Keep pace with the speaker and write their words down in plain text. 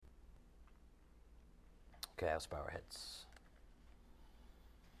Okay, let's bow our heads.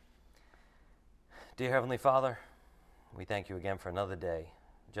 Dear Heavenly Father, we thank you again for another day,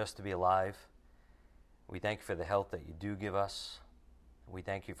 just to be alive. We thank you for the health that you do give us. We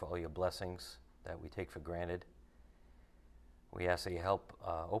thank you for all your blessings that we take for granted. We ask that you help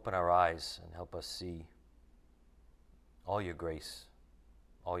open our eyes and help us see all your grace,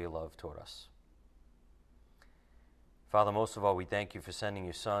 all your love toward us. Father, most of all, we thank you for sending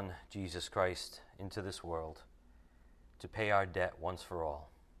your Son, Jesus Christ, into this world to pay our debt once for all,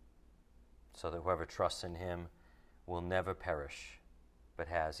 so that whoever trusts in him will never perish, but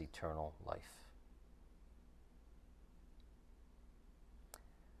has eternal life.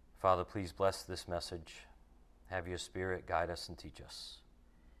 Father, please bless this message. Have your Spirit guide us and teach us.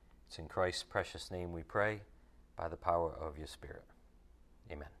 It's in Christ's precious name we pray, by the power of your Spirit.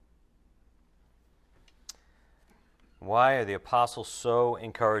 Amen. Why are the apostles so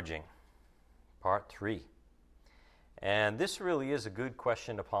encouraging? Part 3. And this really is a good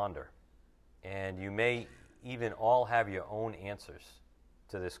question to ponder. And you may even all have your own answers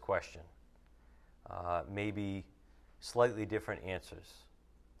to this question. Maybe slightly different answers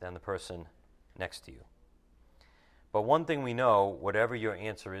than the person next to you. But one thing we know, whatever your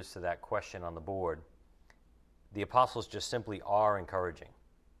answer is to that question on the board, the apostles just simply are encouraging.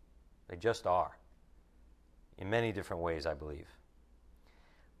 They just are. In many different ways, I believe.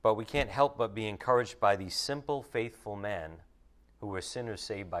 But we can't help but be encouraged by these simple, faithful men who were sinners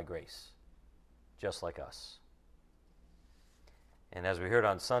saved by grace, just like us. And as we heard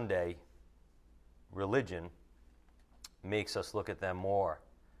on Sunday, religion makes us look at them more,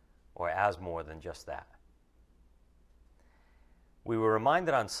 or as more than just that. We were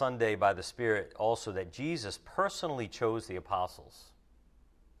reminded on Sunday by the Spirit also that Jesus personally chose the apostles.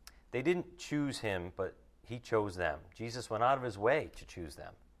 They didn't choose him, but he chose them. Jesus went out of his way to choose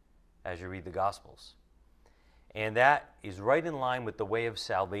them, as you read the Gospels. And that is right in line with the way of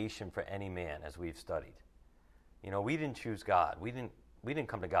salvation for any man, as we've studied. You know, we didn't choose God. We didn't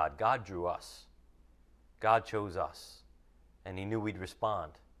come to God. God drew us. God chose us. And he knew we'd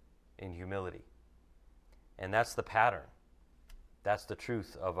respond in humility. And that's the pattern. That's the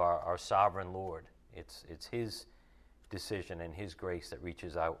truth of our sovereign Lord. It's his decision and his grace that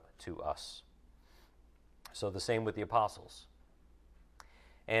reaches out to us. So the same with the apostles.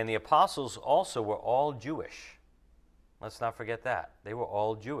 And the apostles also were all Jewish. Let's not forget that. They were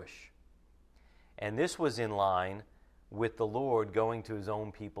all Jewish. And this was in line with the Lord going to his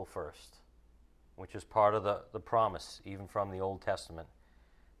own people first, which is part of the promise, even from the Old Testament,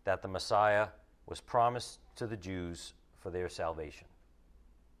 that the Messiah was promised to the Jews for their salvation.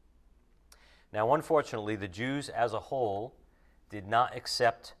 Now, unfortunately, the Jews as a whole did not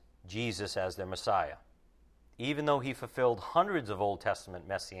accept Jesus as their Messiah. Even though he fulfilled hundreds of Old Testament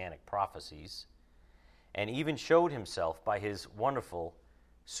messianic prophecies, and even showed himself by his wonderful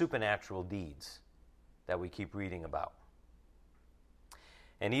supernatural deeds that we keep reading about.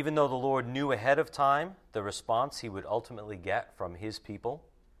 And even though the Lord knew ahead of time the response he would ultimately get from his people,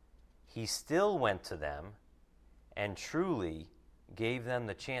 he still went to them and truly gave them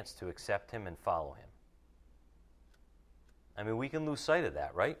the chance to accept him and follow him. I mean, we can lose sight of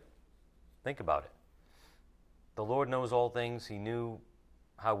that, right? Think about it. The Lord knows all things. He knew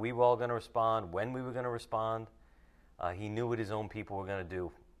how we were all going to respond, when we were going to respond. He knew what his own people were going to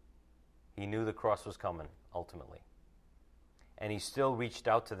do. He knew the cross was coming, ultimately. And he still reached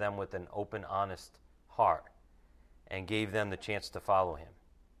out to them with an open, honest heart and gave them the chance to follow him.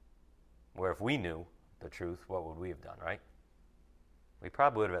 Where if we knew the truth, what would we have done, right? We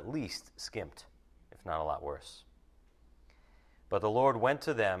probably would have at least skimped, if not a lot worse. But the Lord went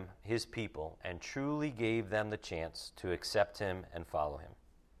to them, his people, and truly gave them the chance to accept him and follow him.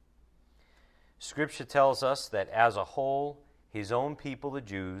 Scripture tells us that as a whole, his own people, the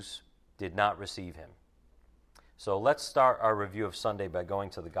Jews, did not receive him. So let's start our review of Sunday by going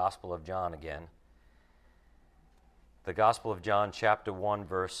to the Gospel of John again. The Gospel of John, chapter 1,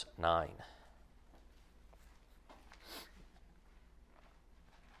 verse 9.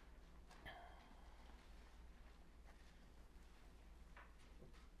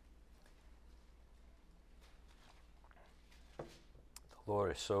 The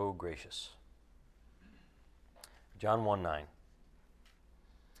Lord is so gracious. John 1:9.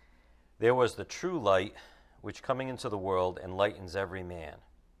 There was the true light, which coming into the world enlightens every man.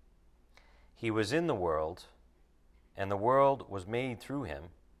 He was in the world, and the world was made through him,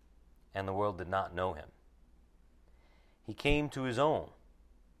 and the world did not know him. He came to his own,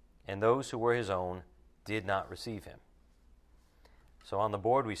 and those who were his own did not receive him. So on the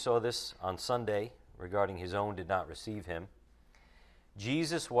board we saw this on Sunday regarding his own did not receive him.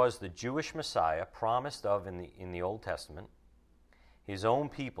 Jesus was the Jewish Messiah promised of in the Old Testament. His own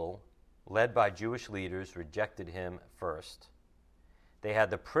people, led by Jewish leaders, rejected him first. They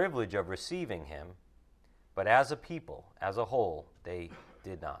had the privilege of receiving him, but as a people, as a whole, they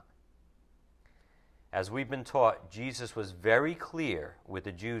did not. As we've been taught, Jesus was very clear with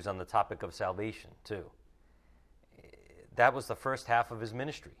the Jews on the topic of salvation, too. That was the first half of his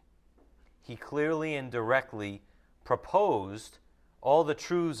ministry. He clearly and directly proposed all the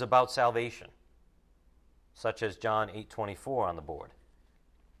truths about salvation, such as John 8:24 on the board.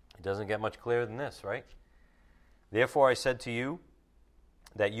 It doesn't get much clearer than this, right? Therefore I said to you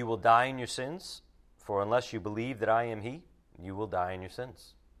that you will die in your sins, for unless you believe that I am he, you will die in your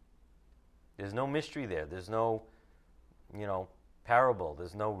sins. There's no mystery there. There's no, parable.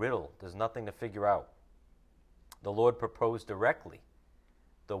 There's no riddle. There's nothing to figure out. The Lord proposed directly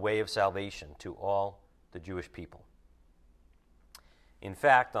the way of salvation to all the Jewish people. In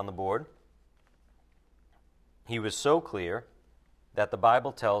fact, on the board, he was so clear that the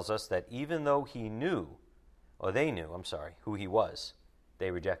Bible tells us that even though they knew who he was,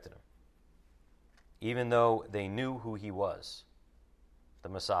 they rejected him. Even though they knew who he was, the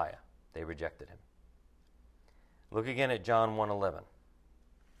Messiah, they rejected him. Look again at John 1:11.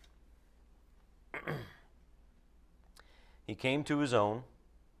 He came to his own,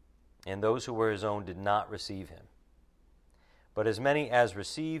 and those who were his own did not receive him. But as many as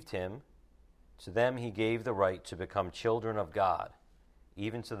received him, to them he gave the right to become children of God,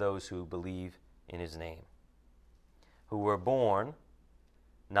 even to those who believe in his name, who were born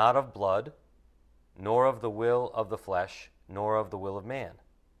not of blood, nor of the will of the flesh, nor of the will of man,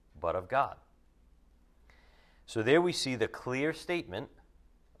 but of God. So there we see the clear statement.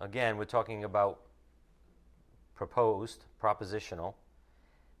 Again, we're talking about proposed, propositional.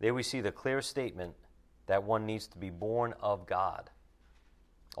 There we see the clear statement that one needs to be born of God,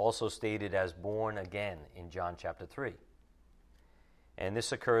 also stated as born again in John chapter 3. And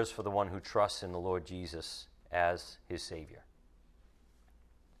this occurs for the one who trusts in the Lord Jesus as his Savior.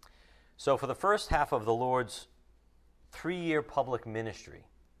 So for the first half of the Lord's 3-year public ministry,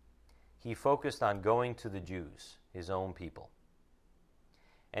 he focused on going to the Jews, his own people.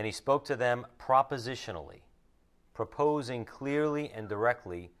 And he spoke to them propositionally, proposing clearly and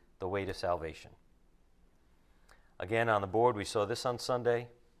directly the way to salvation. Again, on the board, we saw this on Sunday.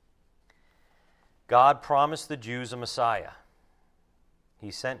 God promised the Jews a Messiah. He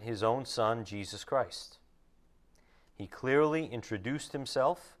sent his own Son, Jesus Christ. He clearly introduced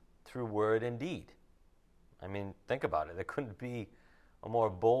himself through word and deed. I mean, think about it. There couldn't be a more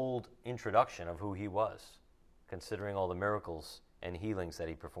bold introduction of who he was, considering all the miracles and healings that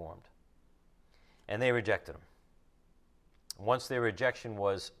he performed. And they rejected him. Once their rejection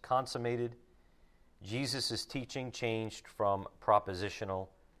was consummated, Jesus' teaching changed from propositional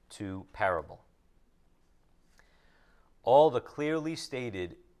to parable. All the clearly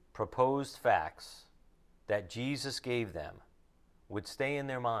stated proposed facts that Jesus gave them would stay in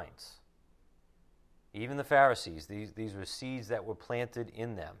their minds. Even the Pharisees, these were seeds that were planted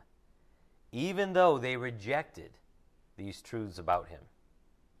in them, even though they rejected these truths about him.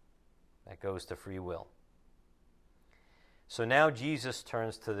 That goes to free will. So now Jesus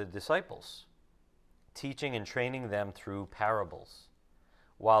turns to the disciples, teaching and training them through parables,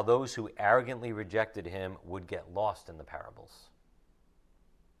 while those who arrogantly rejected him would get lost in the parables.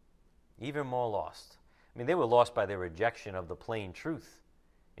 Even more lost. I mean, they were lost by their rejection of the plain truth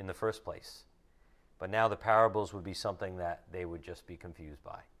in the first place. But now the parables would be something that they would just be confused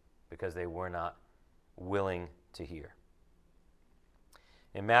by because they were not willing to hear.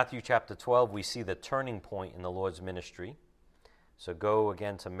 In Matthew chapter 12, we see the turning point in the Lord's ministry. So go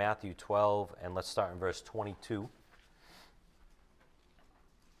again to Matthew 12, and let's start in verse 22.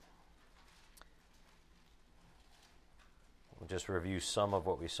 We'll just review some of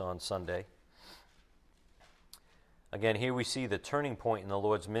what we saw on Sunday. Again, here we see the turning point in the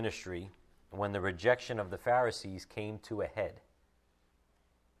Lord's ministry when the rejection of the Pharisees came to a head.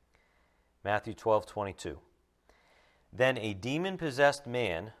 Matthew 12:22. Then a demon-possessed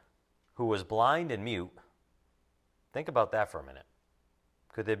man who was blind and mute. Think about that for a minute.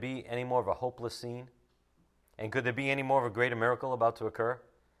 Could there be any more of a hopeless scene? And could there be any more of a greater miracle about to occur?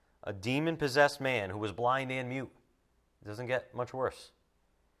 A demon-possessed man who was blind and mute. It doesn't get much worse.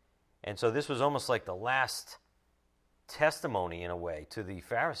 And so this was almost like the last testimony, in a way, to the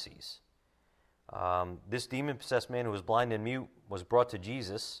Pharisees. This demon-possessed man who was blind and mute was brought to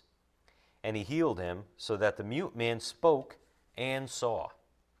Jesus, and he healed him so that the mute man spoke and saw.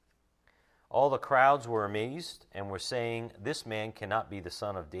 All the crowds were amazed and were saying, "This man cannot be the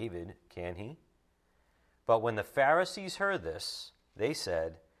son of David, can he?" But when the Pharisees heard this, They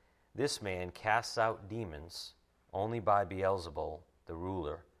said, "This man casts out demons only by Beelzebul, the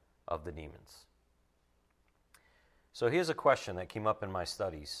ruler of the demons." So here's a question that came up in my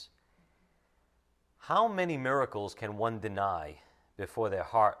studies. How many miracles can one deny before their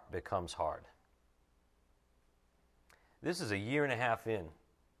heart becomes hard? This is a year and a half in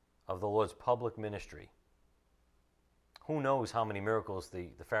of the Lord's public ministry. Who knows how many miracles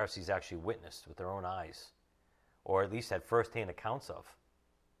the Pharisees actually witnessed with their own eyes, or at least had firsthand accounts of.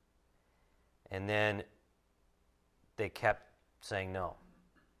 And then they kept saying no.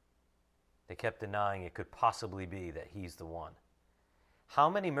 They kept denying it could possibly be that he's the one. How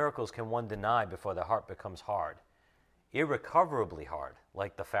many miracles can one deny before the heart becomes hard? Irrecoverably hard,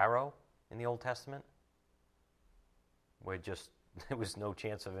 like the Pharaoh in the Old Testament, where there was no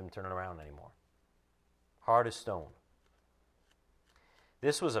chance of him turning around anymore. Hard as stone.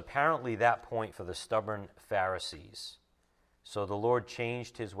 This was apparently that point for the stubborn Pharisees, so the Lord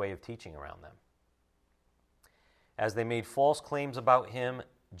changed his way of teaching around them. As they made false claims about him,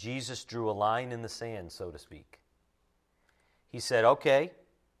 Jesus drew a line in the sand, so to speak. He said, "Okay,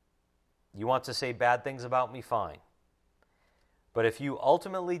 you want to say bad things about me? Fine. But if you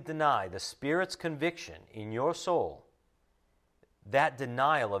ultimately deny the Spirit's conviction in your soul, that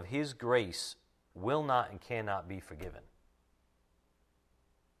denial of his grace will not and cannot be forgiven.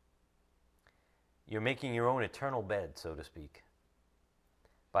 You're making your own eternal bed, so to speak,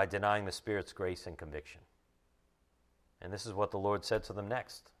 by denying the Spirit's grace and conviction." And this is what the Lord said to them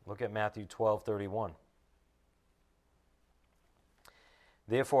next. Look at Matthew 12:31.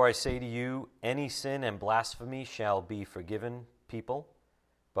 "Therefore I say to you, any sin and blasphemy shall be forgiven people,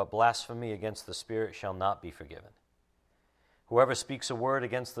 but blasphemy against the Spirit shall not be forgiven. Whoever speaks a word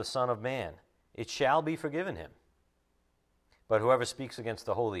against the Son of Man, it shall be forgiven him. But whoever speaks against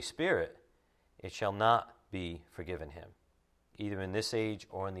the Holy Spirit, it shall not be forgiven him, either in this age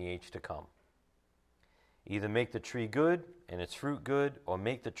or in the age to come. Either make the tree good and its fruit good, or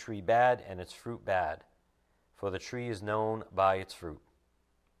make the tree bad and its fruit bad, for the tree is known by its fruit.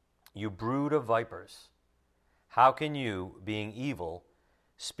 You brood of vipers, how can you, being evil,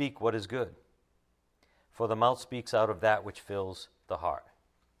 speak what is good? For the mouth speaks out of that which fills the heart.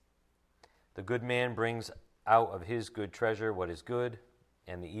 The good man brings out of his good treasure what is good,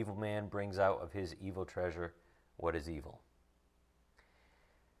 and the evil man brings out of his evil treasure what is evil."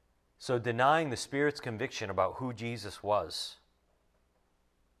 So denying the Spirit's conviction about who Jesus was,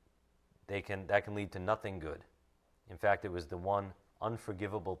 that can lead to nothing good. In fact, it was the one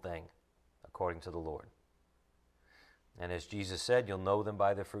unforgivable thing, according to the Lord. And as Jesus said, you'll know them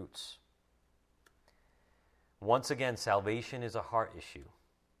by their fruits. Once again, salvation is a heart issue.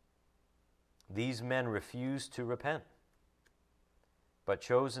 These men refused to repent, but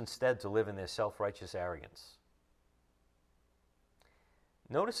chose instead to live in their self-righteous arrogance.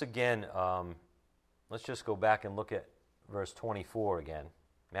 Notice again, let's just go back and look at verse 24 again.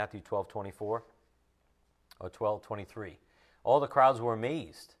 Matthew 12:24 or 12:23. All the crowds were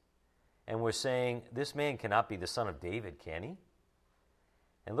amazed and were saying, "This man cannot be the son of David, can he?"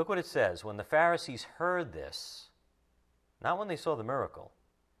 And look what it says. When the Pharisees heard this, not when they saw the miracle,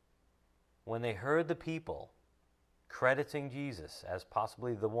 when they heard the people crediting Jesus as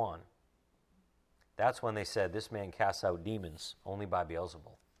possibly the one, that's when they said, "This man casts out demons only by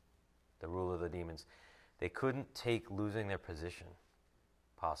Beelzebul, the ruler of the demons." They couldn't take losing their position,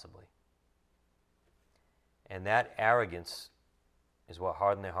 possibly. And that arrogance is what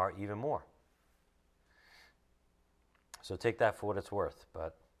hardened their heart even more. So take that for what it's worth.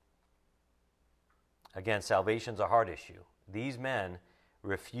 But again, salvation's a heart issue. These men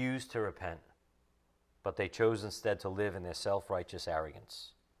refused to repent, but they chose instead to live in their self-righteous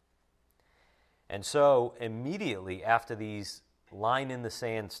arrogance. And so, immediately after these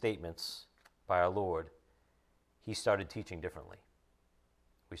line-in-the-sand statements by our Lord, he started teaching differently.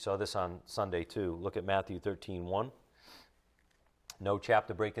 We saw this on Sunday too. Look at Matthew 13:1. No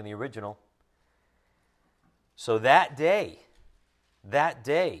chapter break in the original. "So that day,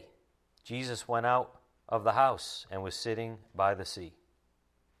 Jesus went out of the house and was sitting by the sea.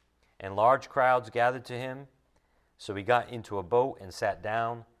 And large crowds gathered to him, so he got into a boat and sat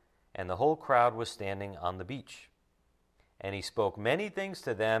down, and the whole crowd was standing on the beach. And he spoke many things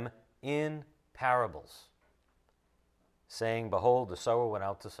to them in parables, saying, Behold, the sower went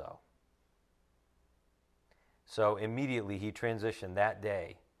out to sow." So immediately he transitioned that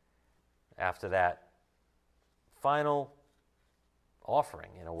day after that final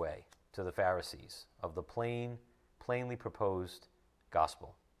offering, in a way, to the Pharisees of the plainly proposed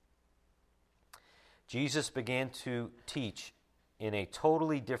gospel. Jesus began to teach in a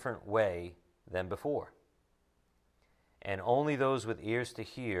totally different way than before. and only those with ears to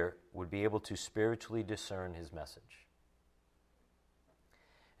hear would be able to spiritually discern his message.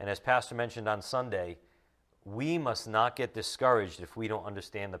 And as Pastor mentioned on Sunday, we must not get discouraged if we don't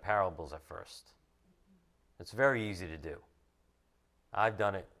understand the parables at first. It's very easy to do. I've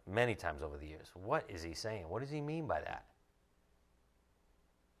done it many times over the years. What is he saying? What does he mean by that?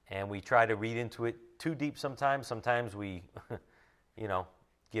 And we try to read into it too deep sometimes. Sometimes we,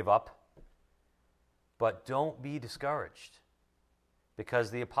 give up. But don't be discouraged,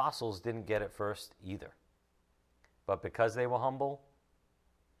 because the apostles didn't get it first either. But because they were humble,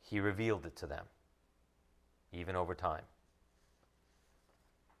 he revealed it to them, even over time.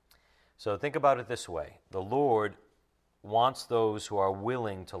 So think about it this way. The Lord wants those who are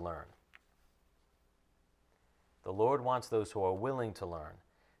willing to learn. The Lord wants those who are willing to learn,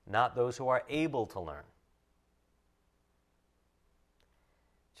 not those who are able to learn.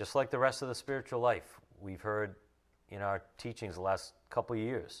 Just like the rest of the spiritual life we've heard in our teachings the last couple of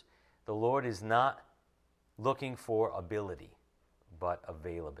years, the Lord is not looking for ability, but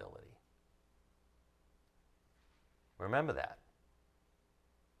availability. Remember that.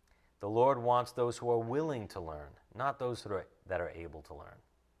 The Lord wants those who are willing to learn, not those that are able to learn.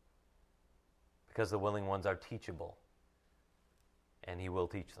 Because the willing ones are teachable, and he will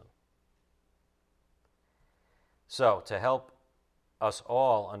teach them. So, to help us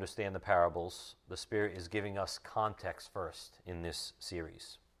all understand the parables, the Spirit is giving us context first in this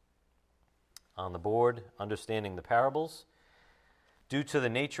series. On the board, understanding the parables. Due to the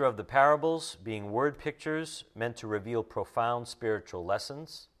nature of the parables being word pictures meant to reveal profound spiritual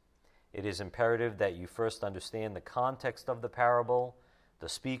lessons, it is imperative that you first understand the context of the parable, the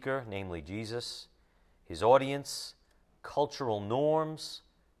speaker, namely Jesus, his audience, cultural norms,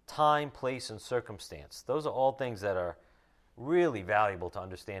 time, place, and circumstance. Those are all things that are really valuable to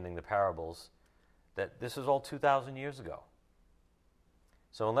understanding the parables, that this is all 2,000 years ago.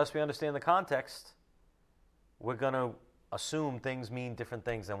 So unless we understand the context, we're going to assume things mean different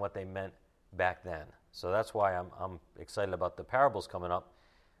things than what they meant back then. So that's why I'm excited about the parables coming up.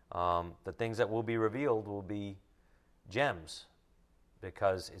 The things that will be revealed will be gems,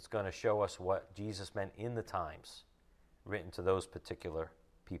 because it's going to show us what Jesus meant in the times, written to those particular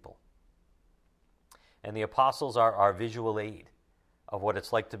people. And the apostles are our visual aid of what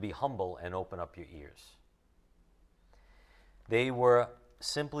it's like to be humble and open up your ears. They were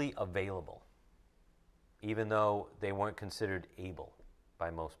simply available, even though they weren't considered able by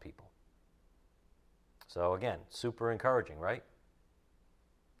most people. So again, super encouraging, right?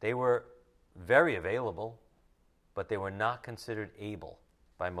 They were very available, but they were not considered able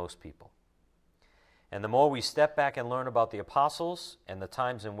by most people. And the more we step back and learn about the apostles and the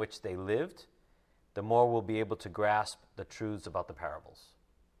times in which they lived, the more we'll be able to grasp the truths about the parables.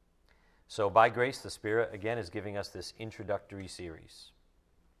 So by grace, the Spirit, again, is giving us this introductory series.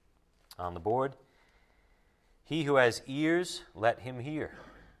 On the board, he who has ears, let him hear.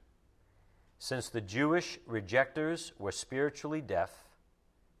 Since the Jewish rejectors were spiritually deaf,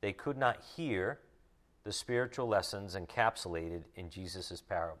 they could not hear the spiritual lessons encapsulated in Jesus'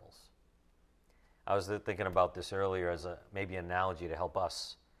 parables. I was thinking about this earlier as maybe an analogy to help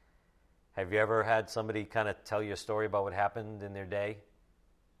us. Have you ever had somebody kind of tell you a story about what happened in their day?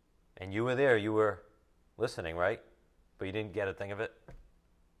 And you were there, you were listening, right? But you didn't get a thing of it?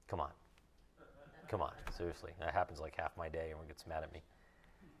 Come on. Come on, seriously. That happens like half my day. Everyone gets mad at me.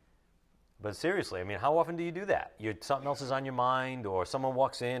 But seriously, I mean, how often do you do that? Something else is on your mind, or someone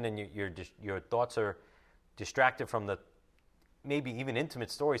walks in and your thoughts are distracted from the maybe even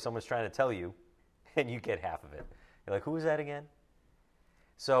intimate story someone's trying to tell you, and you get half of it. You're like, who is that again?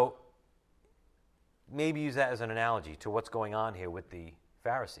 So maybe use that as an analogy to what's going on here with the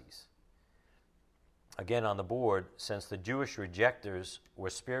Pharisees. Again, on the board, since the Jewish rejectors were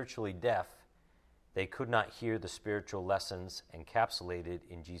spiritually deaf, they could not hear the spiritual lessons encapsulated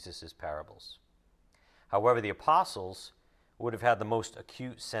in Jesus' parables. However, the apostles would have had the most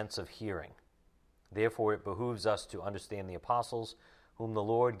acute sense of hearing. Therefore, it behooves us to understand the apostles, whom the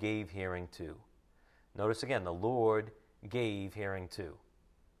Lord gave hearing to. Notice again, the Lord gave hearing to.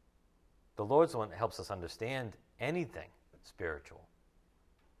 The Lord's the one that helps us understand anything spiritual,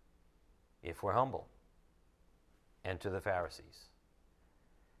 if we're humble. Enter the Pharisees.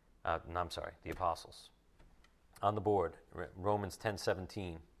 The apostles. On the board, Romans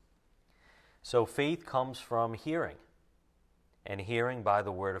 10:17. So faith comes from hearing, and hearing by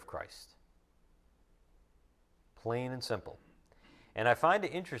the word of Christ. Plain and simple. And I find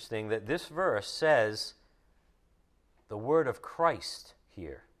it interesting that this verse says the word of Christ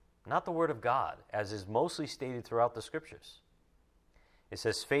here, not the word of God, as is mostly stated throughout the scriptures. It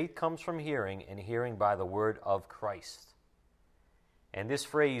says faith comes from hearing, and hearing by the word of Christ. And this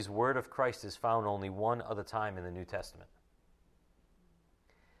phrase, word of Christ, is found only one other time in the New Testament.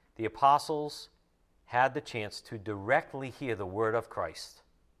 The apostles had the chance to directly hear the word of Christ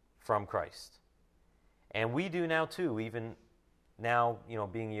from Christ. And we do now too, even now,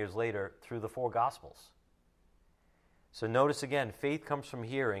 being years later, through the four Gospels. So notice again, faith comes from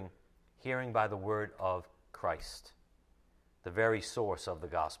hearing by the word of Christ, the very source of the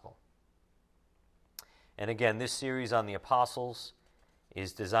gospel. And again, this series on the apostles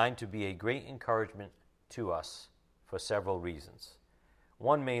is designed to be a great encouragement to us for several reasons.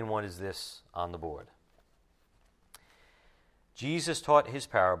 One main one is this on the board. Jesus taught his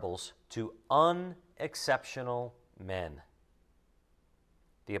parables to unexceptional men.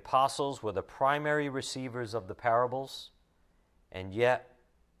 The apostles were the primary receivers of the parables, and yet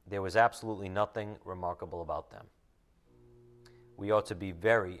there was absolutely nothing remarkable about them. We ought to be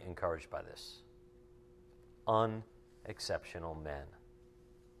very encouraged by this. Unexceptional men.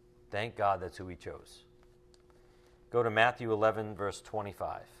 Thank God that's who he chose. Go to Matthew 11, verse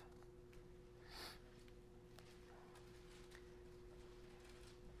 25.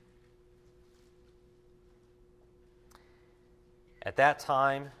 At that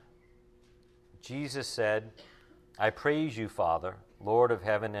time, Jesus said, I praise you, Father, Lord of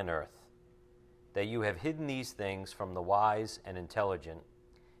heaven and earth, that you have hidden these things from the wise and intelligent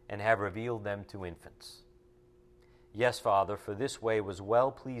and have revealed them to infants. Yes, Father, for this way was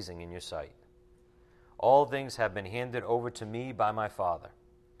well-pleasing in your sight. All things have been handed over to me by my Father,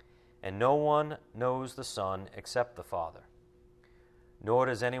 and no one knows the Son except the Father, nor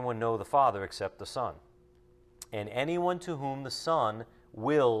does anyone know the Father except the Son, and anyone to whom the Son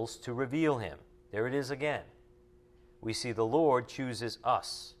wills to reveal him. There it is again. We see the Lord chooses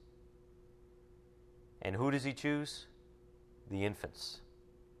us. And who does he choose? The infants,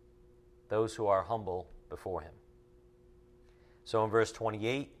 those who are humble before him. So in verse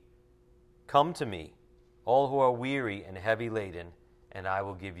 28, come to me, all who are weary and heavy laden, and I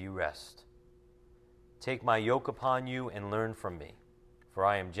will give you rest. Take my yoke upon you and learn from me, for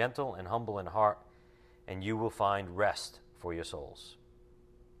I am gentle and humble in heart, and you will find rest for your souls.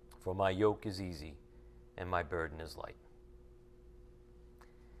 For my yoke is easy and my burden is light.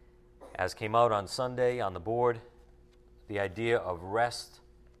 As came out on Sunday on the board, the idea of rest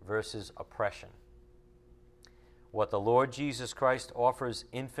versus oppression. What the Lord Jesus Christ offers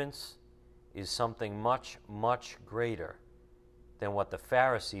infants is something much, much greater than what the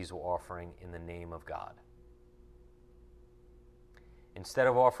Pharisees were offering in the name of God. Instead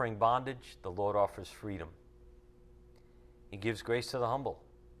of offering bondage, the Lord offers freedom. He gives grace to the humble.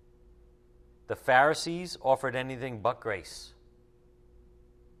 The Pharisees offered anything but grace.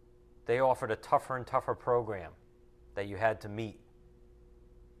 They offered a tougher and tougher program that you had to meet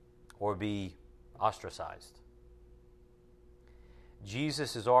or be ostracized.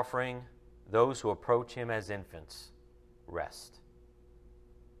 Jesus is offering those who approach him as infants rest.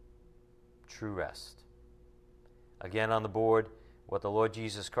 True rest. Again on the board, what the Lord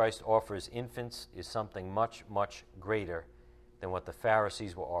Jesus Christ offers infants is something much, much greater than what the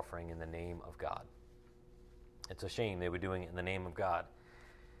Pharisees were offering in the name of God. It's a shame they were doing it in the name of God,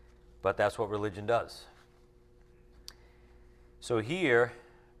 but that's what religion does. So here,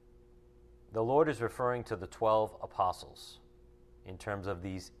 the Lord is referring to the 12 apostles in terms of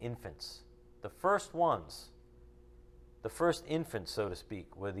these infants. The first ones, the first infants, so to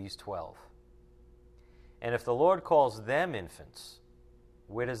speak, were these 12. And if the Lord calls them infants,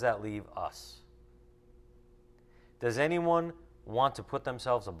 where does that leave us? Does anyone want to put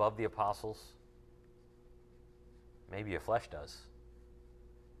themselves above the apostles? Maybe your flesh does.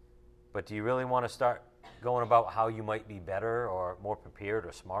 But do you really want to start going about how you might be better or more prepared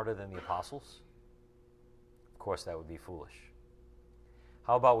or smarter than the apostles? Of course, that would be foolish.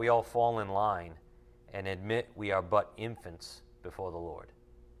 How about we all fall in line and admit we are but infants before the Lord,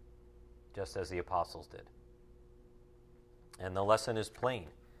 just as the apostles did? And the lesson is plain.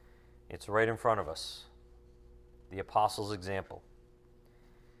 It's right in front of us. The apostles' example.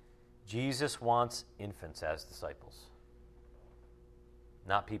 Jesus wants infants as disciples,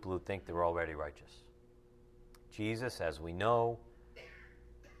 not people who think they're already righteous. Jesus, as we know,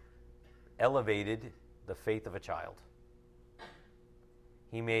 elevated the faith of a child.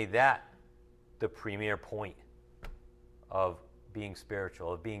 He made that the premier point of being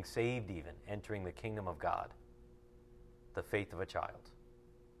spiritual, of being saved even, entering the kingdom of God. The faith of a child.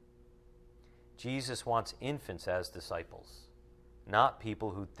 Jesus wants infants as disciples, not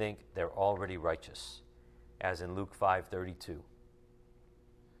people who think they're already righteous, as in Luke 5:32.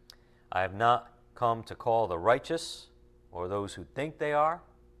 I have not come to call the righteous, or those who think they are,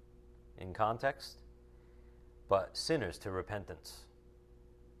 in context, but sinners to repentance.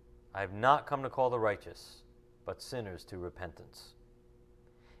 I have not come to call the righteous, but sinners to repentance.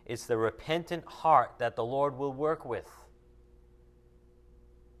 It's the repentant heart that the Lord will work with.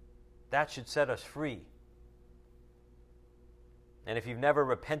 That should set us free. And if you've never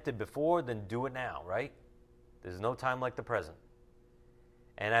repented before, then do it now, right? There's no time like the present.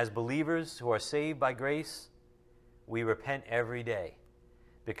 And as believers who are saved by grace, we repent every day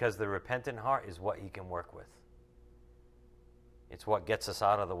because the repentant heart is what He can work with. It's what gets us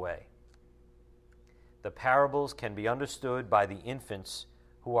out of the way. The parables can be understood by the infants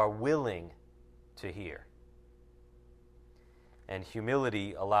who are willing to hear. And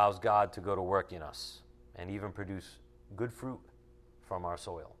humility allows God to go to work in us and even produce good fruit from our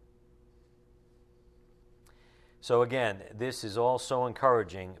soil. So again, this is all so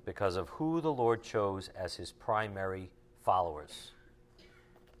encouraging because of who the Lord chose as His primary followers.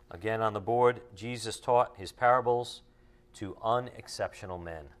 Again, on the board, Jesus taught His parables to unexceptional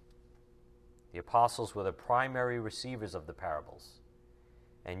men. The apostles were the primary receivers of the parables,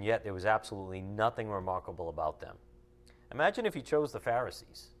 and yet there was absolutely nothing remarkable about them. Imagine if He chose the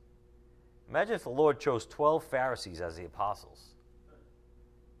Pharisees. Imagine if the Lord chose 12 Pharisees as the apostles.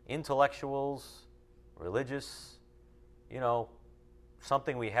 Intellectuals, religious,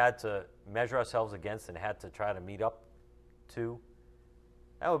 something we had to measure ourselves against and had to try to meet up to.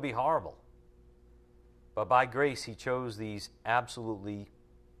 That would be horrible. But by grace, He chose these absolutely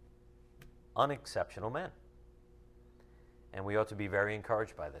unexceptional men. And we ought to be very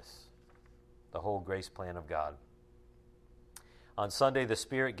encouraged by this, the whole grace plan of God. On Sunday, the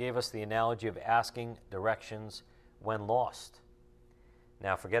Spirit gave us the analogy of asking directions when lost.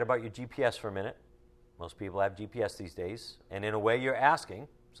 Now, forget about your GPS for a minute. Most people have GPS these days. And in a way, you're asking,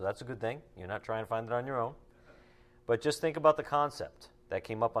 so that's a good thing. You're not trying to find it on your own. But just think about the concept that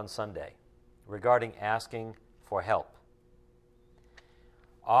came up on Sunday regarding asking for help.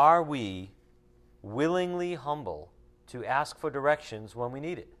 Are we willingly humble to ask for directions when we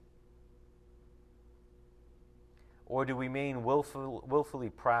need it? Or do we remain willfully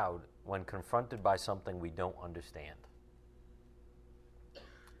proud when confronted by something we don't understand?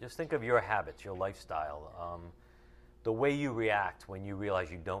 Just think of your habits, your lifestyle, the way you react when you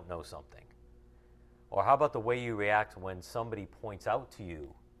realize you don't know something. Or how about the way you react when somebody points out to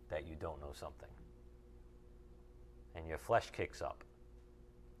you that you don't know something? And your flesh kicks up.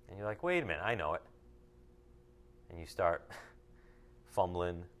 And you're like, wait a minute, I know it. And you start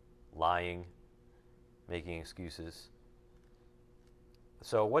fumbling, lying, making excuses.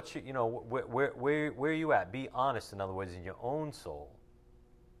 So what's your, where are you at? Be honest, in other words, in your own soul.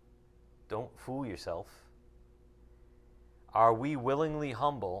 Don't fool yourself. Are we willingly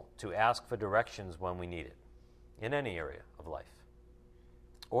humble to ask for directions when we need it, in any area of life?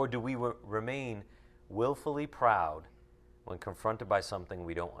 Or do we remain willfully proud when confronted by something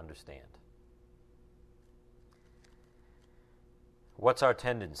we don't understand? What's our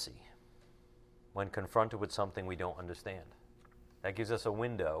tendency when confronted with something we don't understand? That gives us a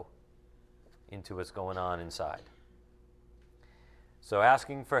window into what's going on inside. So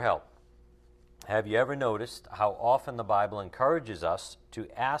asking for help. Have you ever noticed how often the Bible encourages us to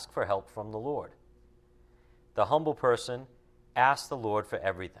ask for help from the Lord? The humble person asks the Lord for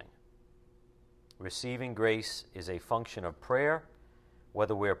everything. Receiving grace is a function of prayer,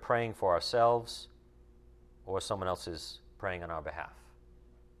 whether we're praying for ourselves or someone else is praying on our behalf.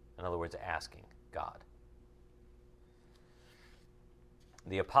 In other words, asking God.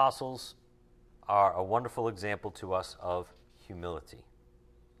 The apostles are a wonderful example to us of humility.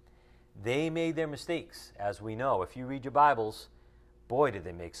 They made their mistakes, as we know. If you read your Bibles, boy, did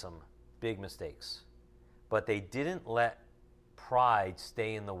they make some big mistakes. But they didn't let pride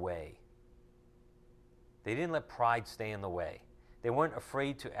stay in the way. They didn't let pride stay in the way. They weren't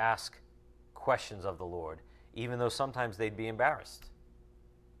afraid to ask questions of the Lord, even though sometimes they'd be embarrassed.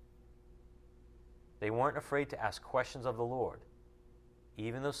 They weren't afraid to ask questions of the Lord,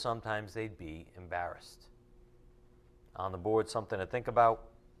 even though sometimes they'd be embarrassed. On the board, something to think about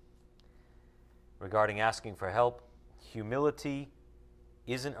regarding asking for help. Humility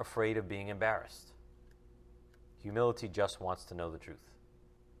isn't afraid of being embarrassed. Humility just wants to know the truth.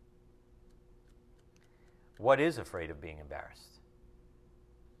 What is afraid of being embarrassed?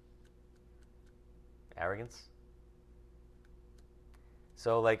 Arrogance?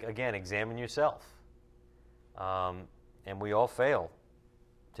 So, again, examine yourself. And we all fail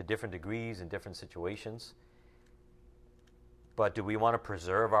to different degrees in different situations. But do we want to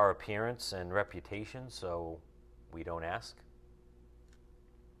preserve our appearance and reputation so we don't ask?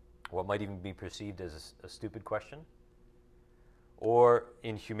 What might even be perceived as a stupid question? Or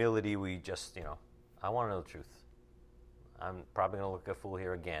in humility, we just, I want to know the truth. I'm probably going to look a fool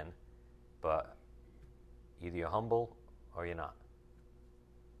here again, but either you're humble or you're not.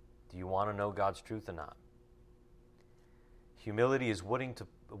 Do you want to know God's truth or not? Humility is willing to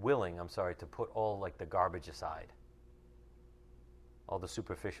put all like the garbage aside, all the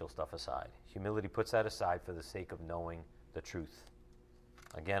superficial stuff aside. Humility puts that aside for the sake of knowing the truth.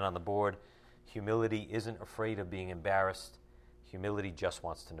 Again, on the board, humility isn't afraid of being embarrassed. Humility just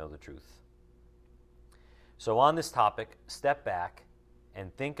wants to know the truth. So on this topic, step back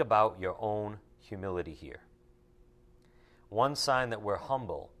and think about your own humility here. One sign that we're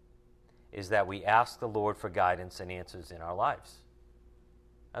humble is that we ask the Lord for guidance and answers in our lives.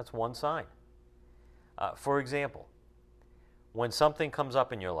 That's one sign. For example, when something comes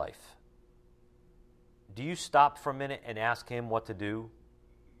up in your life, do you stop for a minute and ask Him what to do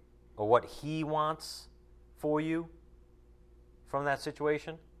or what He wants for you from that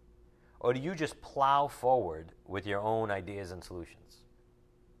situation? Or do you just plow forward with your own ideas and solutions?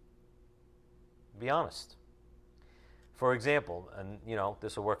 Be honest. For example, and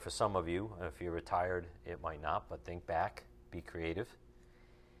this will work for some of you. If you're retired, it might not, but think back, be creative.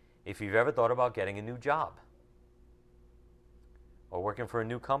 If you've ever thought about getting a new job or working for a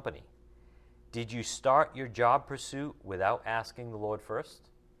new company, did you start your job pursuit without asking the Lord first?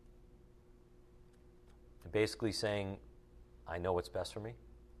 Basically saying, I know what's best for me.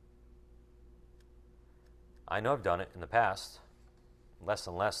 I know I've done it in the past, less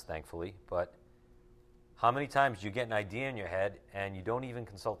and less, thankfully, but how many times do you get an idea in your head and you don't even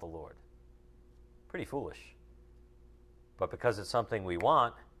consult the Lord? Pretty foolish. But because it's something we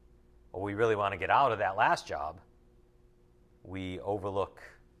want, or we really want to get out of that last job, we overlook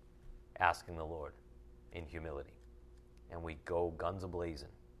asking the Lord in humility, and we go guns a-blazing.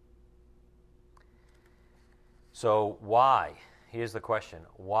 So why? Here's the question.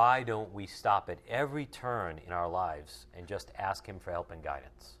 Why don't we stop at every turn in our lives and just ask Him for help and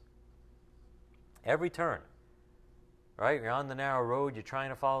guidance? Every turn. Right? You're on the narrow road. You're trying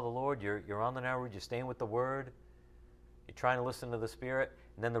to follow the Lord. You're on the narrow road. You're staying with the Word. You're trying to listen to the Spirit.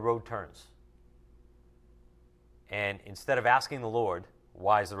 And then the road turns. And instead of asking the Lord,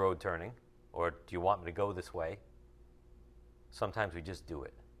 why is the road turning? Or do you want me to go this way? Sometimes we just do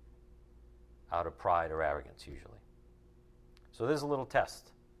it out of pride or arrogance, usually. So there's a little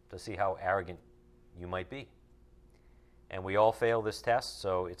test to see how arrogant you might be. And we all fail this test,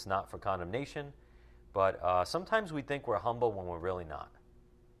 so it's not for condemnation. But sometimes we think we're humble when we're really not.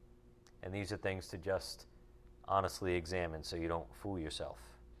 And these are things to just honestly examine so you don't fool yourself.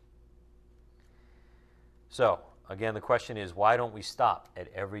 So, again, the question is, why don't we stop at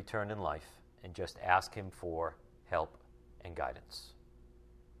every turn in life and just ask Him for help and guidance?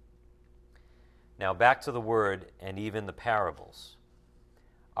 Now, back to the Word and even the parables.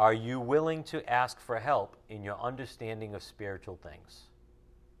 Are you willing to ask for help in your understanding of spiritual things,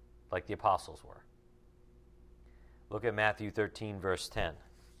 like the apostles were? Look at Matthew 13, verse 10.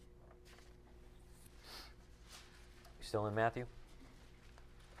 You still in Matthew?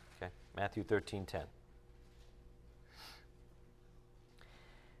 Okay, Matthew 13, 10.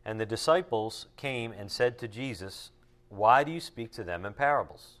 And the disciples came and said to Jesus, "Why do you speak to them in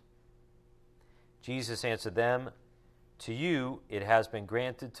parables?" Jesus answered them, "To you it has been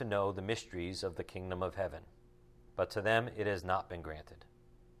granted to know the mysteries of the kingdom of heaven, but to them it has not been granted.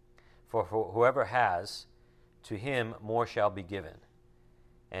 For whoever has, to him more shall be given,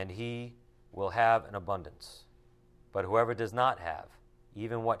 and he will have an abundance. But whoever does not have,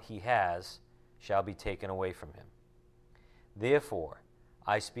 even what he has, shall be taken away from him. Therefore,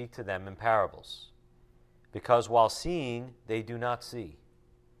 I speak to them in parables, because while seeing they do not see,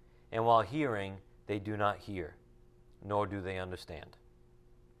 and while hearing they do not hear, nor do they understand.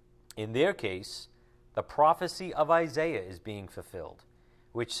 In their case, the prophecy of Isaiah is being fulfilled,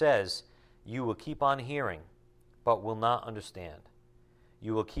 which says, 'You will keep on hearing, but will not understand.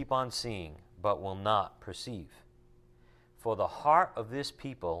 You will keep on seeing, but will not perceive. For the heart of this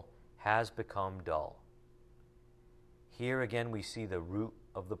people has become dull.'" Here again we see the root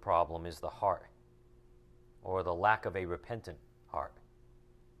of the problem is the heart, or the lack of a repentant heart.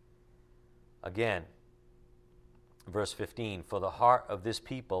 Again, verse 15, "For the heart of this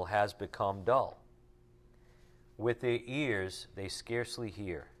people has become dull. With their ears they scarcely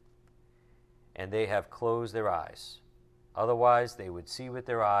hear, and they have closed their eyes. Otherwise they would see with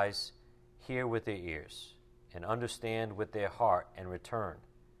their eyes, hear with their ears, and understand with their heart, and return,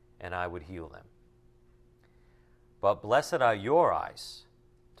 and I would heal them. But blessed are your eyes,"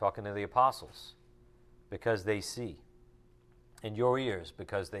 talking to the apostles, "because they see, and your ears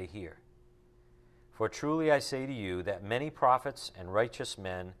because they hear. For truly I say to you that many prophets and righteous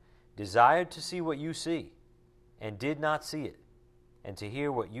men desired to see what you see, and did not see it, and to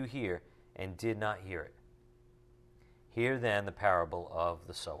hear what you hear and did not hear it. Hear then the parable of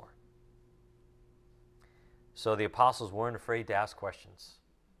the sower. So the apostles weren't afraid to ask questions.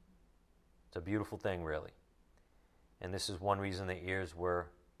 It's a beautiful thing, really. And this is one reason their ears were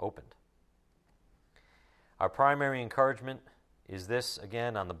opened. Our primary encouragement is this,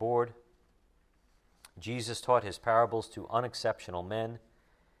 again, on the board. Jesus taught his parables to unexceptional men.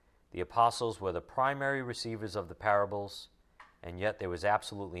 The apostles were the primary receivers of the parables, and yet there was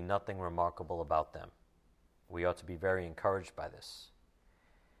absolutely nothing remarkable about them. We ought to be very encouraged by this.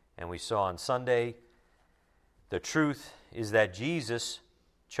 And we saw on Sunday, the truth is that Jesus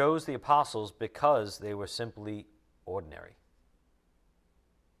chose the apostles because they were simply ordinary.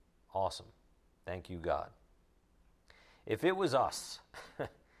 Awesome. Thank you, God. If it was us,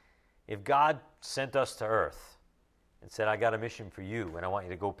 if God sent us to earth and said, I got a mission for you and I want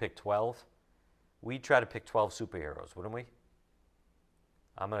you to go pick 12, we'd try to pick 12 superheroes, wouldn't we?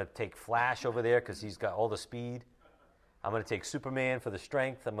 I'm going to take Flash over there because he's got all the speed. I'm going to take Superman for the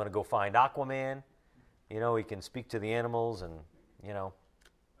strength. I'm going to go find Aquaman. You know, he can speak to the animals and, you know,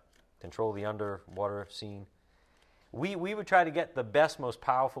 control the underwater scene. We would try to get the best, most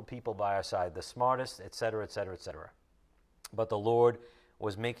powerful people by our side, the smartest, etc., etc., etc. But the Lord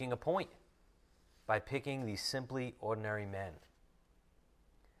was making a point by picking these simply ordinary men.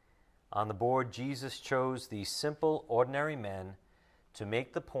 On the board, Jesus chose these simple, ordinary men to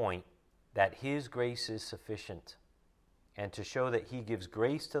make the point that his grace is sufficient and to show that he gives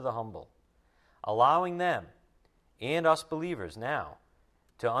grace to the humble, allowing them and us believers now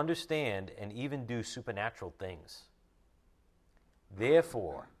to understand and even do supernatural things.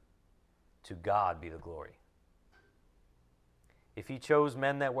 Therefore, to God be the glory. If he chose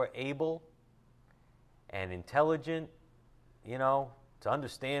men that were able and intelligent, you know, to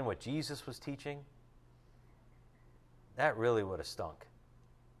understand what Jesus was teaching, that really would have stunk.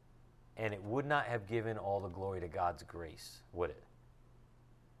 And it would not have given all the glory to God's grace, would it?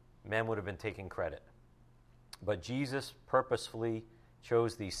 Men would have been taking credit. But Jesus purposefully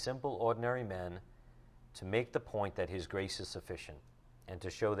chose these simple, ordinary men to make the point that his grace is sufficient and to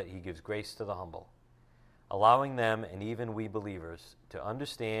show that he gives grace to the humble, allowing them and even we believers to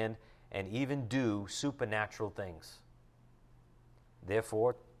understand and even do supernatural things.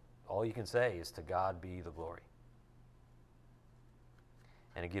 Therefore, all you can say is to God be the glory.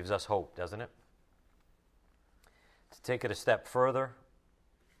 And it gives us hope, doesn't it? To take it a step further,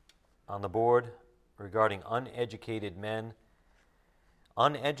 on the board regarding uneducated men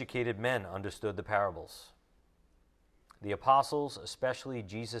understood the parables. The apostles, especially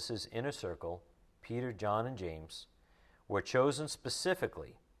Jesus' inner circle, Peter, John, and James, were chosen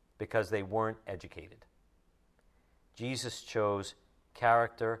specifically because they weren't educated. Jesus chose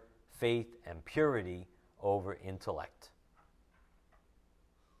character, faith, and purity over intellect.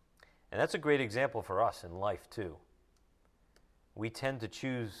 And that's a great example for us in life, too. We tend to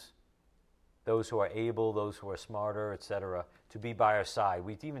choose those who are able, those who are smarter, etc., to be by our side.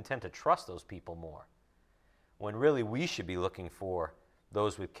 We even tend to trust those people more, when really we should be looking for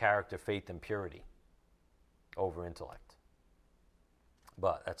those with character, faith, and purity over intellect.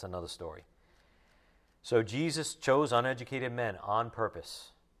 But that's another story. So Jesus chose uneducated men on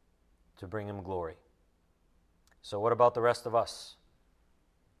purpose to bring him glory. So what about the rest of us?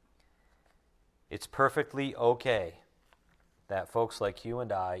 It's perfectly okay that folks like you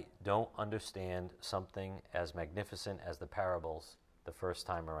and I don't understand something as magnificent as the parables the first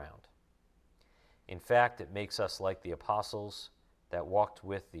time around. In fact, it makes us like the apostles that walked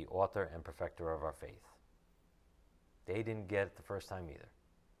with the author and perfecter of our faith. They didn't get it the first time either.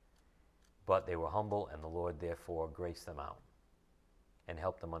 But they were humble, and the Lord therefore graced them out and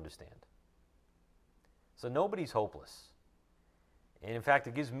helped them understand. So nobody's hopeless. And in fact,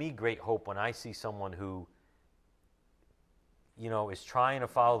 it gives me great hope when I see someone who, you know, is trying to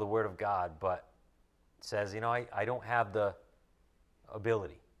follow the Word of God, but says, you know, I don't have the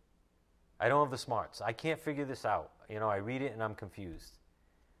ability. I don't have the smarts. I can't figure this out. You know, I read it and I'm confused.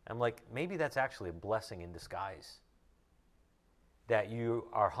 I'm like, maybe that's actually a blessing in disguise. That you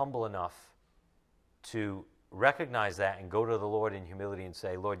are humble enough to recognize that and go to the Lord in humility and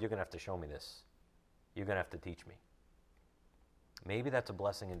say, Lord, you're going to have to show me this. You're going to have to teach me. Maybe that's a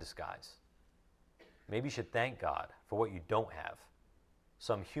blessing in disguise. Maybe you should thank God for what you don't have,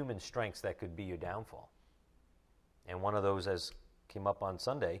 some human strengths that could be your downfall. And one of those, as came up on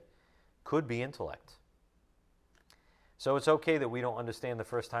Sunday, could be intellect. So it's okay that we don't understand the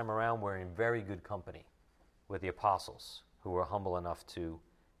first time around. We're in very good company with the apostles who were humble enough to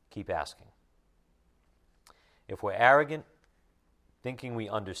keep asking. If we're arrogant, thinking we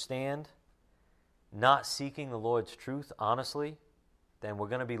understand, not seeking the Lord's truth honestly, then we're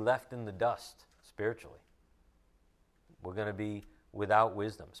going to be left in the dust spiritually. We're going to be without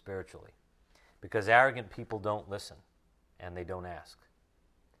wisdom spiritually. Because arrogant people don't listen and they don't ask.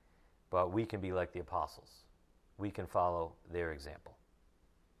 But we can be like the apostles. We can follow their example.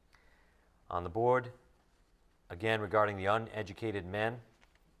 On the board, again regarding the uneducated men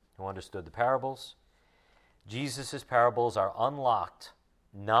who understood the parables, Jesus' parables are unlocked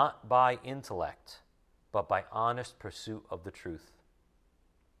not by intellect, but by honest pursuit of the truth.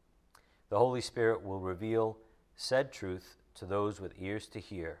 The Holy Spirit will reveal said truth to those with ears to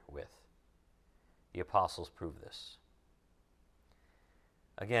hear with. The apostles prove this.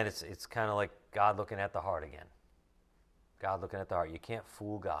 Again, it's kind of like God looking at the heart again. God looking at the heart. You can't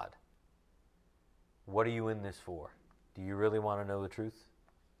fool God. What are you in this for? Do you really want to know the truth?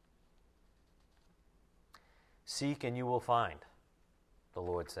 Seek and you will find, the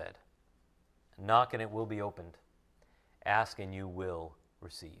Lord said. Knock and it will be opened. Ask and you will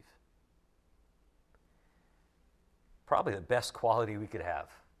receive. Probably the best quality we could have.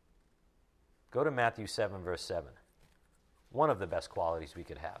 Go to Matthew 7, verse 7. One of the best qualities we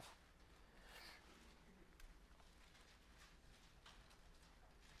could have.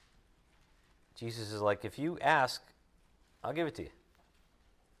 Jesus is like, if you ask, I'll give it to you.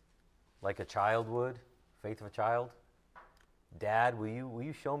 Like a child would, faith of a child. Dad, will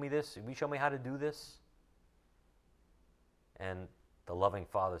you show me this? Will you show me how to do this? And the loving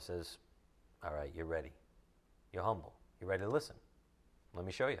father says, all right, you're ready. You're humble. You're ready to listen. Let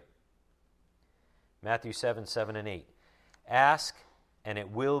me show you. Matthew 7, 7 and 8. Ask, and it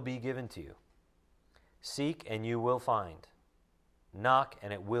will be given to you. Seek, and you will find. Knock,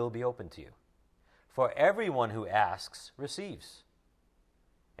 and it will be opened to you. For everyone who asks receives,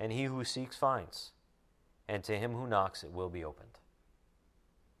 and he who seeks finds, and to him who knocks it will be opened.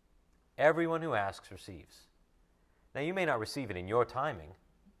 Everyone who asks receives. Now you may not receive it in your timing.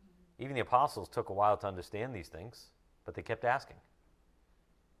 Even the apostles took a while to understand these things, but they kept asking.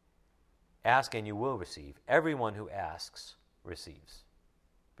 Ask and you will receive. Everyone who asks receives,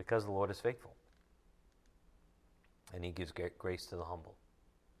 because the Lord is faithful. And he gives grace to the humble.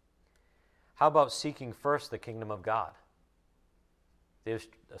 How about seeking first the kingdom of God? There's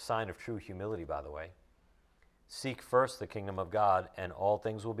a sign of true humility, by the way. Seek first the kingdom of God, and all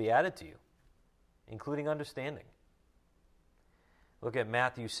things will be added to you, including understanding. Look at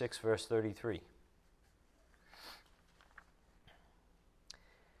Matthew 6, verse 33.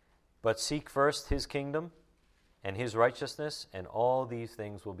 But seek first his kingdom and his righteousness, and all these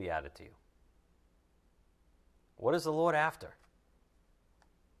things will be added to you. What is the Lord after?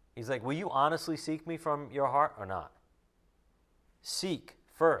 He's like, will you honestly seek me from your heart or not? Seek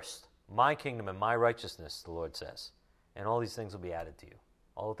first my kingdom and my righteousness, the Lord says, and all these things will be added to you.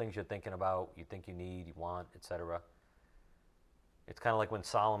 All the things you're thinking about, you think you need, you want, etc. It's kind of like when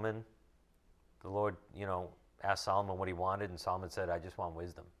Solomon, the Lord, asked Solomon what he wanted, and Solomon said, I just want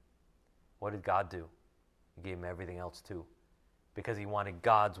wisdom. What did God do? He gave him everything else too, because he wanted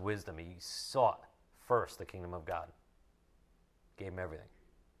God's wisdom. He sought first the kingdom of God. Gave him everything.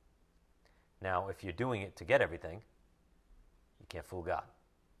 Now, if you're doing it to get everything, you can't fool God.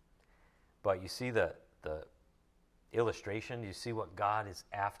 But you see the illustration? You see what God is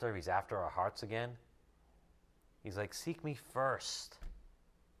after? He's after our hearts again. He's like, seek me first.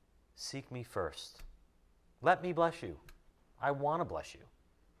 Seek me first. Let me bless you. I want to bless you.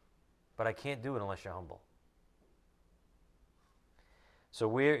 But I can't do it unless you're humble. So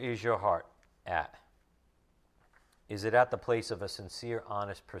where is your heart at? Is it at the place of a sincere,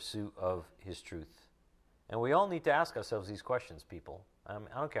 honest pursuit of his truth? And we all need to ask ourselves these questions, people. I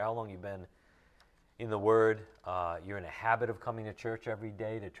don't care how long you've been in the Word. You're in a habit of coming to church every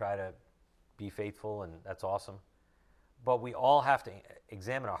day to try to be faithful, and that's awesome. But we all have to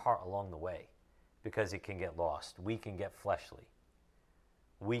examine our heart along the way, because it can get lost. We can get fleshly.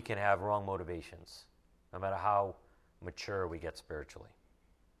 We can have wrong motivations, no matter how mature we get spiritually.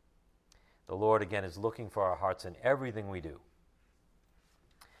 The Lord, again, is looking for our hearts in everything we do.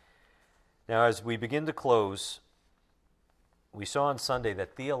 Now, as we begin to close, we saw on Sunday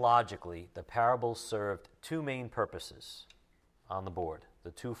that theologically, the parables served two main purposes on the board,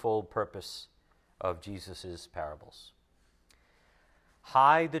 the twofold purpose of Jesus' parables.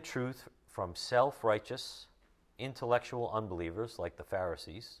 Hide the truth from self-righteous, intellectual unbelievers like the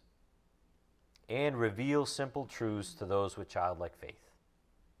Pharisees, and reveal simple truths to those with childlike faith.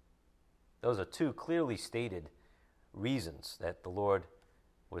 Those are two clearly stated reasons that the Lord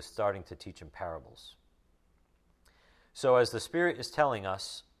was starting to teach in parables. So as the Spirit is telling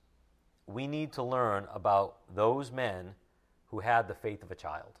us, we need to learn about those men who had the faith of a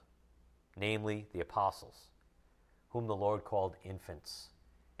child. namely the apostles, whom the Lord called infants,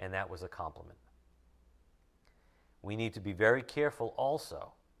 and that was a compliment. We need to be very careful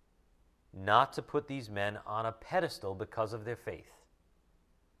also not to put these men on a pedestal because of their faith.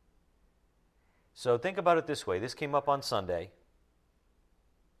 So think about it this way. This came up on Sunday.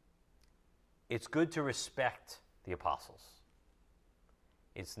 It's good to respect the apostles.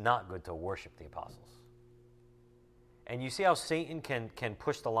 It's not good to worship the apostles. And you see how Satan can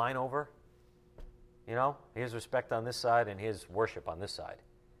push the line over? You know, here's respect on this side and here's worship on this side.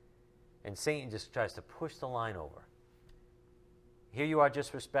 And Satan just tries to push the line over. Here you are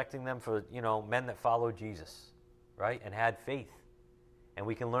just respecting them for, men that followed Jesus, right? And had faith. And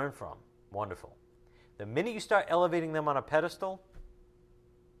we can learn from. Wonderful. The minute you start elevating them on a pedestal,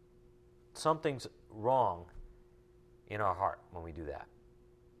 something's wrong in our heart when we do that.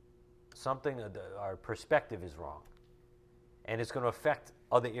 Our perspective is wrong. And it's going to affect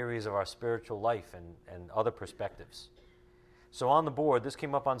other areas of our spiritual life and other perspectives. So on the board, this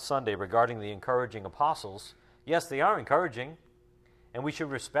came up on Sunday regarding the encouraging apostles. Yes, they are encouraging, and we should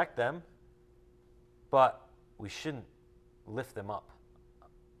respect them, but we shouldn't lift them up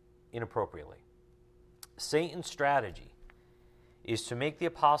inappropriately. Satan's strategy is to make the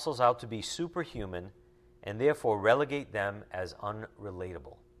apostles out to be superhuman and therefore relegate them as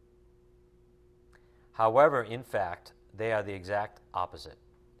unrelatable. However, in fact, they are the exact opposite.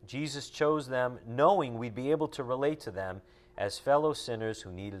 Jesus chose them knowing we'd be able to relate to them as fellow sinners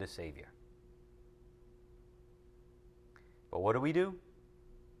who needed a Savior. But what do?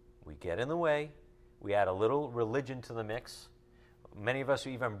 We get in the way. We add a little religion to the mix. Many of us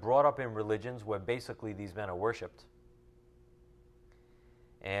are even brought up in religions where basically these men are worshipped.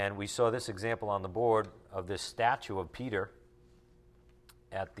 And we saw this example on the board of this statue of Peter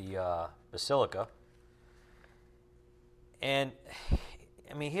at the Basilica. And,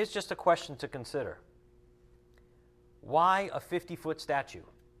 here's just a question to consider. Why a 50-foot statue?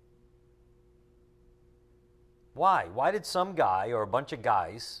 Why? Why did some guy or a bunch of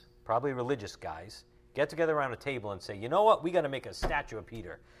guys, probably religious guys, get together around a table and say, you know what, we got to make a statue of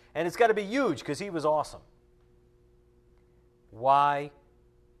Peter. And it's got to be huge because he was awesome. Why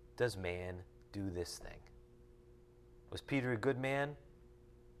does man do this thing? Was Peter a good man?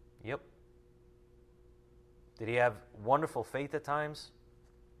 Yep. Did he have wonderful faith at times?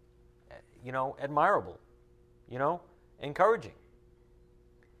 Admirable. Encouraging.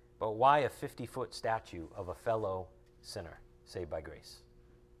 But why a 50-foot statue of a fellow sinner saved by grace?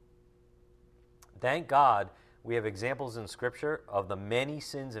 Thank God we have examples in Scripture of the many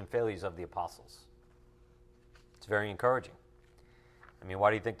sins and failures of the apostles. It's very encouraging.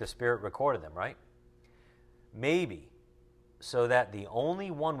 Why do you think the Spirit recorded them, right? Maybe so that the only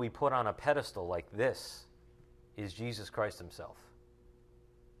one we put on a pedestal like this is Jesus Christ himself.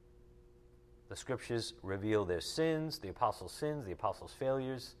 The Scriptures reveal their sins, the apostles'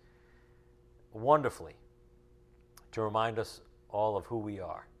 failures, wonderfully to remind us all of who we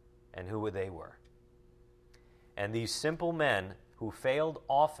are and who they were. And these simple men who failed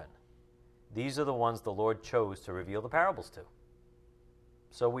often, these are the ones the Lord chose to reveal the parables to.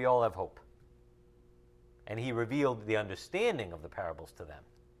 So we all have hope. And he revealed the understanding of the parables to them.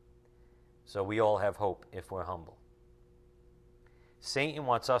 So we all have hope if we're humble. Satan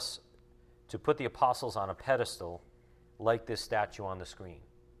wants us to put the apostles on a pedestal like this statue on the screen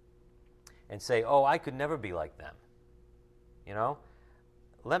and say, oh, I could never be like them.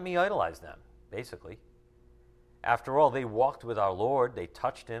 Let me idolize them, basically. After all, they walked with our Lord, they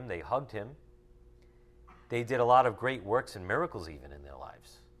touched him, they hugged him. They did a lot of great works and miracles even in their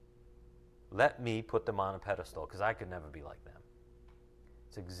lives. Let me put them on a pedestal because I could never be like them.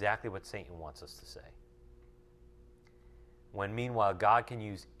 It's exactly what Satan wants us to say. When meanwhile, God can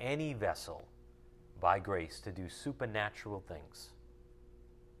use any vessel by grace to do supernatural things.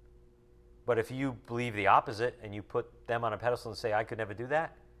 But if you believe the opposite and you put them on a pedestal and say, I could never do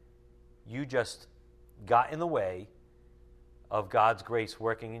that, you just got in the way of God's grace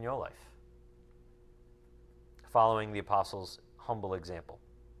working in your life, following the apostles' humble example.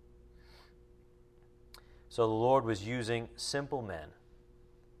 So the Lord was using simple men,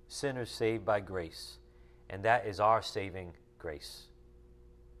 sinners saved by grace, and that is our saving grace.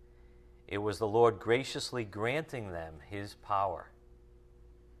 It was the Lord graciously granting them his power,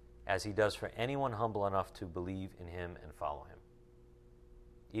 as he does for anyone humble enough to believe in him and follow him,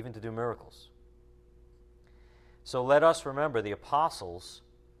 even to do miracles. So let us remember the apostles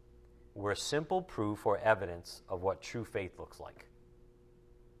were simple proof or evidence of what true faith looks like.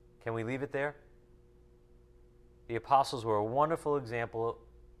 Can we leave it there? The apostles were a wonderful example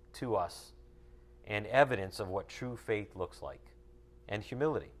to us and evidence of what true faith looks like, and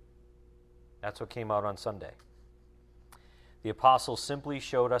humility. That's what came out on Sunday. The apostles simply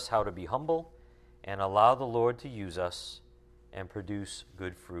showed us how to be humble and allow the Lord to use us and produce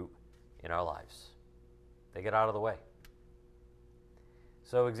good fruit in our lives. They get out of the way.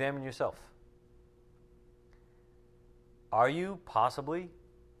 So examine yourself. Are you possibly,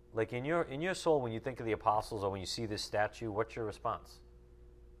 like in your soul, when you think of the apostles or when you see this statue, what's your response?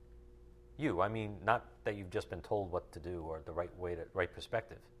 I mean, not that you've just been told what to do or the right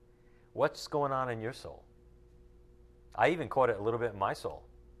perspective. What's going on in your soul? I even caught it a little bit in my soul.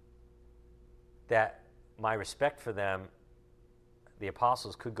 That my respect for them, the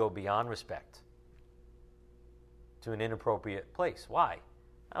apostles, could go beyond respect to an inappropriate place. Why?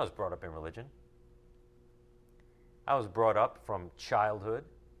 I was brought up in religion. I was brought up from childhood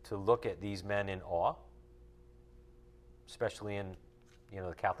to look at these men in awe, especially in,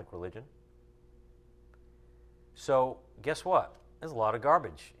 the Catholic religion. So guess what? There's a lot of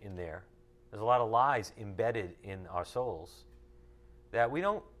garbage in there. There's a lot of lies embedded in our souls that we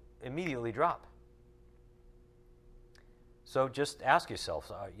don't immediately drop. So just ask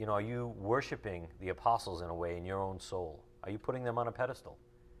yourself, are you worshiping the apostles in a way in your own soul? Are you putting them on a pedestal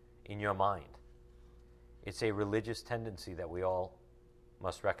in your mind? It's a religious tendency that we all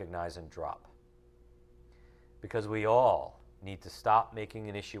must recognize and drop. Because we all need to stop making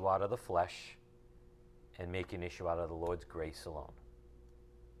an issue out of the flesh and make an issue out of the Lord's grace alone.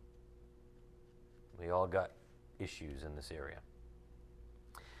 We all got issues in this area.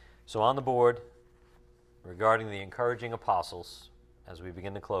 So on the board, regarding the encouraging apostles, as we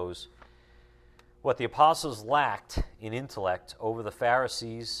begin to close, what the apostles lacked in intellect over the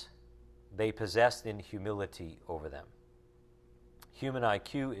Pharisees, they possessed in humility over them. Human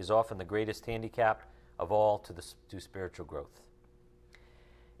IQ is often the greatest handicap of all to spiritual growth.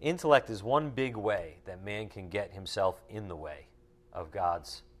 Intellect is one big way that man can get himself in the way of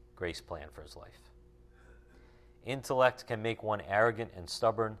God's grace plan for his life. Intellect can make one arrogant and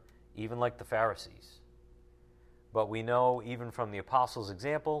stubborn, even like the Pharisees. But we know, even from the apostles'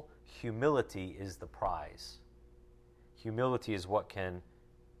 example, humility is the prize. Humility is what can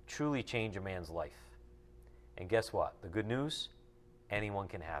truly change a man's life. And guess what? The good news? Anyone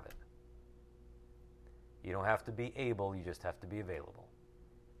can have it. You don't have to be able, you just have to be available.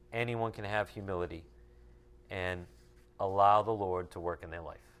 Anyone can have humility and allow the Lord to work in their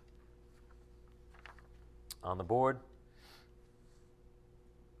life. On the board,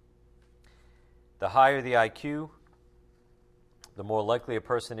 the higher the IQ, the more likely a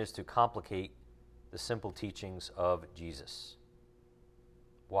person is to complicate the simple teachings of Jesus.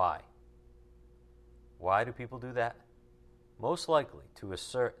 Why? Why do people do that? Most likely to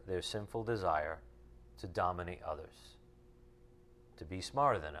assert their sinful desire to dominate others, to be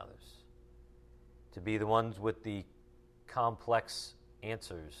smarter than others, to be the ones with the complex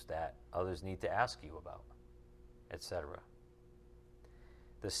answers that others need to ask you about, etc.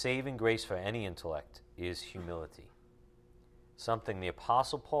 The saving grace for any intellect is humility, something the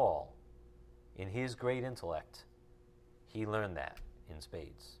Apostle Paul, in his great intellect, he learned that in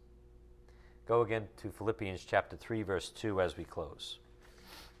spades. Go again to Philippians chapter 3, verse 2 as we close.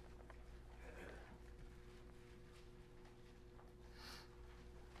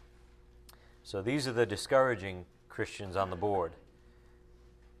 So these are the discouraging Christians on the board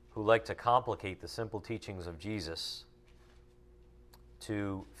who like to complicate the simple teachings of Jesus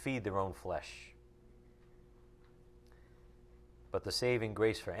to feed their own flesh. But the saving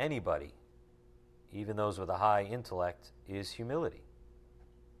grace for anybody, even those with a high intellect, is humility.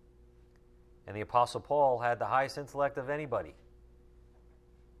 And the Apostle Paul had the highest intellect of anybody.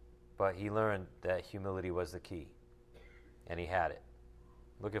 But he learned that humility was the key. And he had it.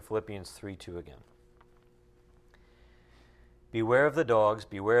 Look at Philippians 3:2 again. Beware of the dogs,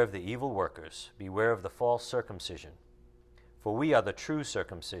 beware of the evil workers, beware of the false circumcision. For we are the true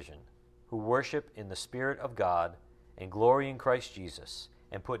circumcision, who worship in the Spirit of God and glory in Christ Jesus,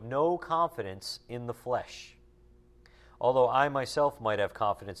 and put no confidence in the flesh. Although I myself might have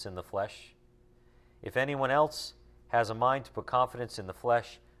confidence in the flesh, if anyone else has a mind to put confidence in the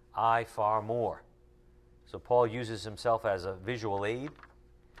flesh, I far more. So Paul uses himself as a visual aid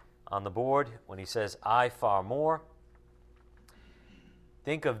on the board when he says, I far more.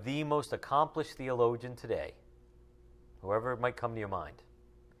 Think of the most accomplished theologian today, whoever might come to your mind.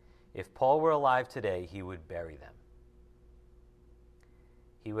 If Paul were alive today, he would bury them.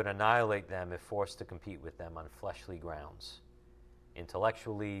 He would annihilate them if forced to compete with them on fleshly grounds,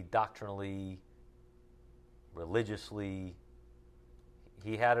 intellectually, doctrinally, religiously.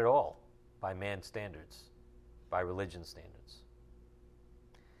 He had it all by man's standards, by religion standards.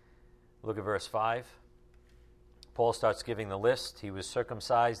 Look at verse 5. Paul starts giving the list. He was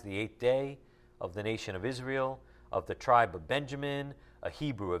circumcised the 8th day of the nation of Israel, of the tribe of Benjamin, a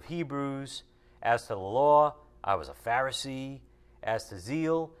Hebrew of Hebrews. As to the law, I was a Pharisee. As to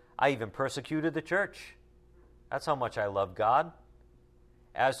zeal, I even persecuted the church. That's how much I love God.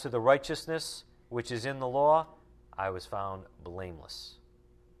 As to the righteousness which is in the law, I was found blameless.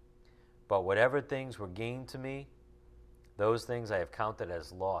 But whatever things were gained to me, those things I have counted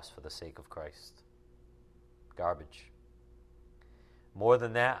as loss for the sake of Christ. Garbage. More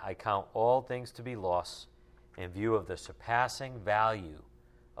than that, I count all things to be loss in view of the surpassing value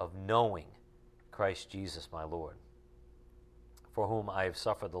of knowing Christ Jesus my Lord, for whom I have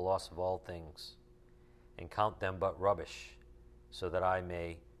suffered the loss of all things, and count them but rubbish, so that I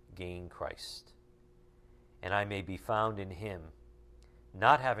may gain Christ, and I may be found in him,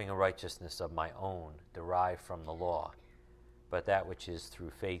 not having a righteousness of my own derived from the law, but that which is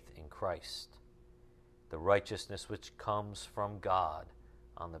through faith in Christ, the righteousness which comes from God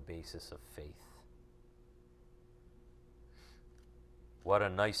on the basis of faith. What a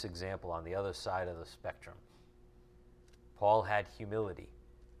nice example on the other side of the spectrum. Paul had humility,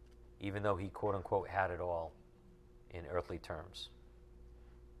 even though he quote-unquote had it all in earthly terms.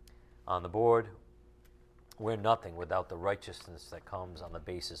 On the board, we're nothing without the righteousness that comes on the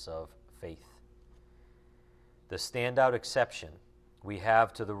basis of faith. The standout exception we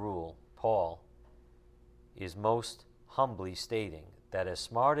have to the rule, Paul, is most humbly stating that as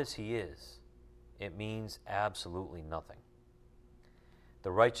smart as he is, it means absolutely nothing.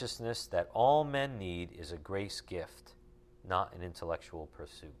 The righteousness that all men need is a grace gift, not an intellectual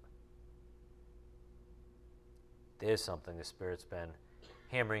pursuit. There's something the Spirit's been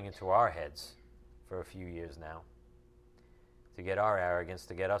hammering into our heads for a few years now, to get our arrogance,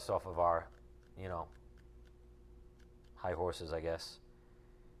 to get us off of our, high horses, I guess,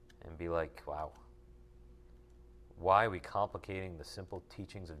 and be like, wow, why are we complicating the simple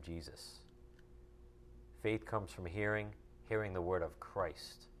teachings of Jesus? Faith comes from hearing the word of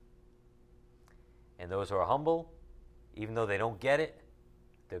Christ. And those who are humble, even though they don't get it,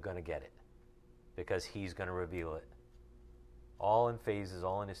 they're going to get it, because he's going to reveal it. All in phases,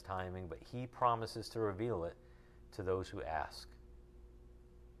 all in his timing, but he promises to reveal it to those who ask.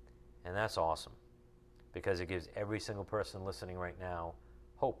 And that's awesome, because it gives every single person listening right now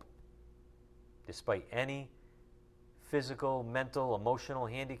hope. Despite any physical, mental, emotional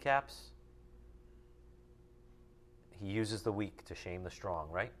handicaps, he uses the weak to shame the strong,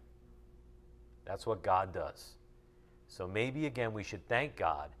 right? That's what God does. So maybe, again, we should thank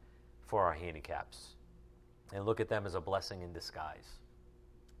God for our handicaps and look at them as a blessing in disguise,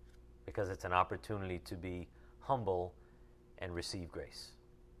 because it's an opportunity to be humble and receive grace.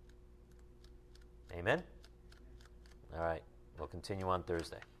 Amen? All right, we'll continue on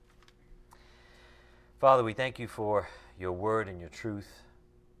Thursday. Father, we thank you for your word and your truth,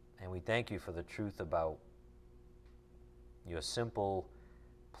 and we thank you for the truth about your simple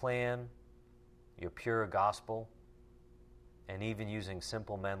plan, your pure gospel, and even using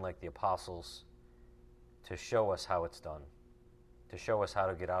simple men like the apostles to show us how it's done, to show us how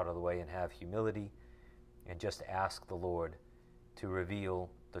to get out of the way and have humility and just ask the Lord to reveal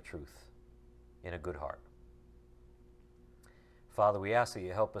the truth in a good heart. Father, we ask that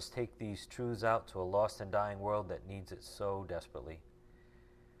you help us take these truths out to a lost and dying world that needs it so desperately.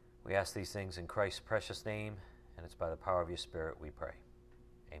 We ask these things in Christ's precious name, and it's by the power of your Spirit we pray.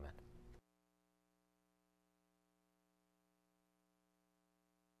 Amen.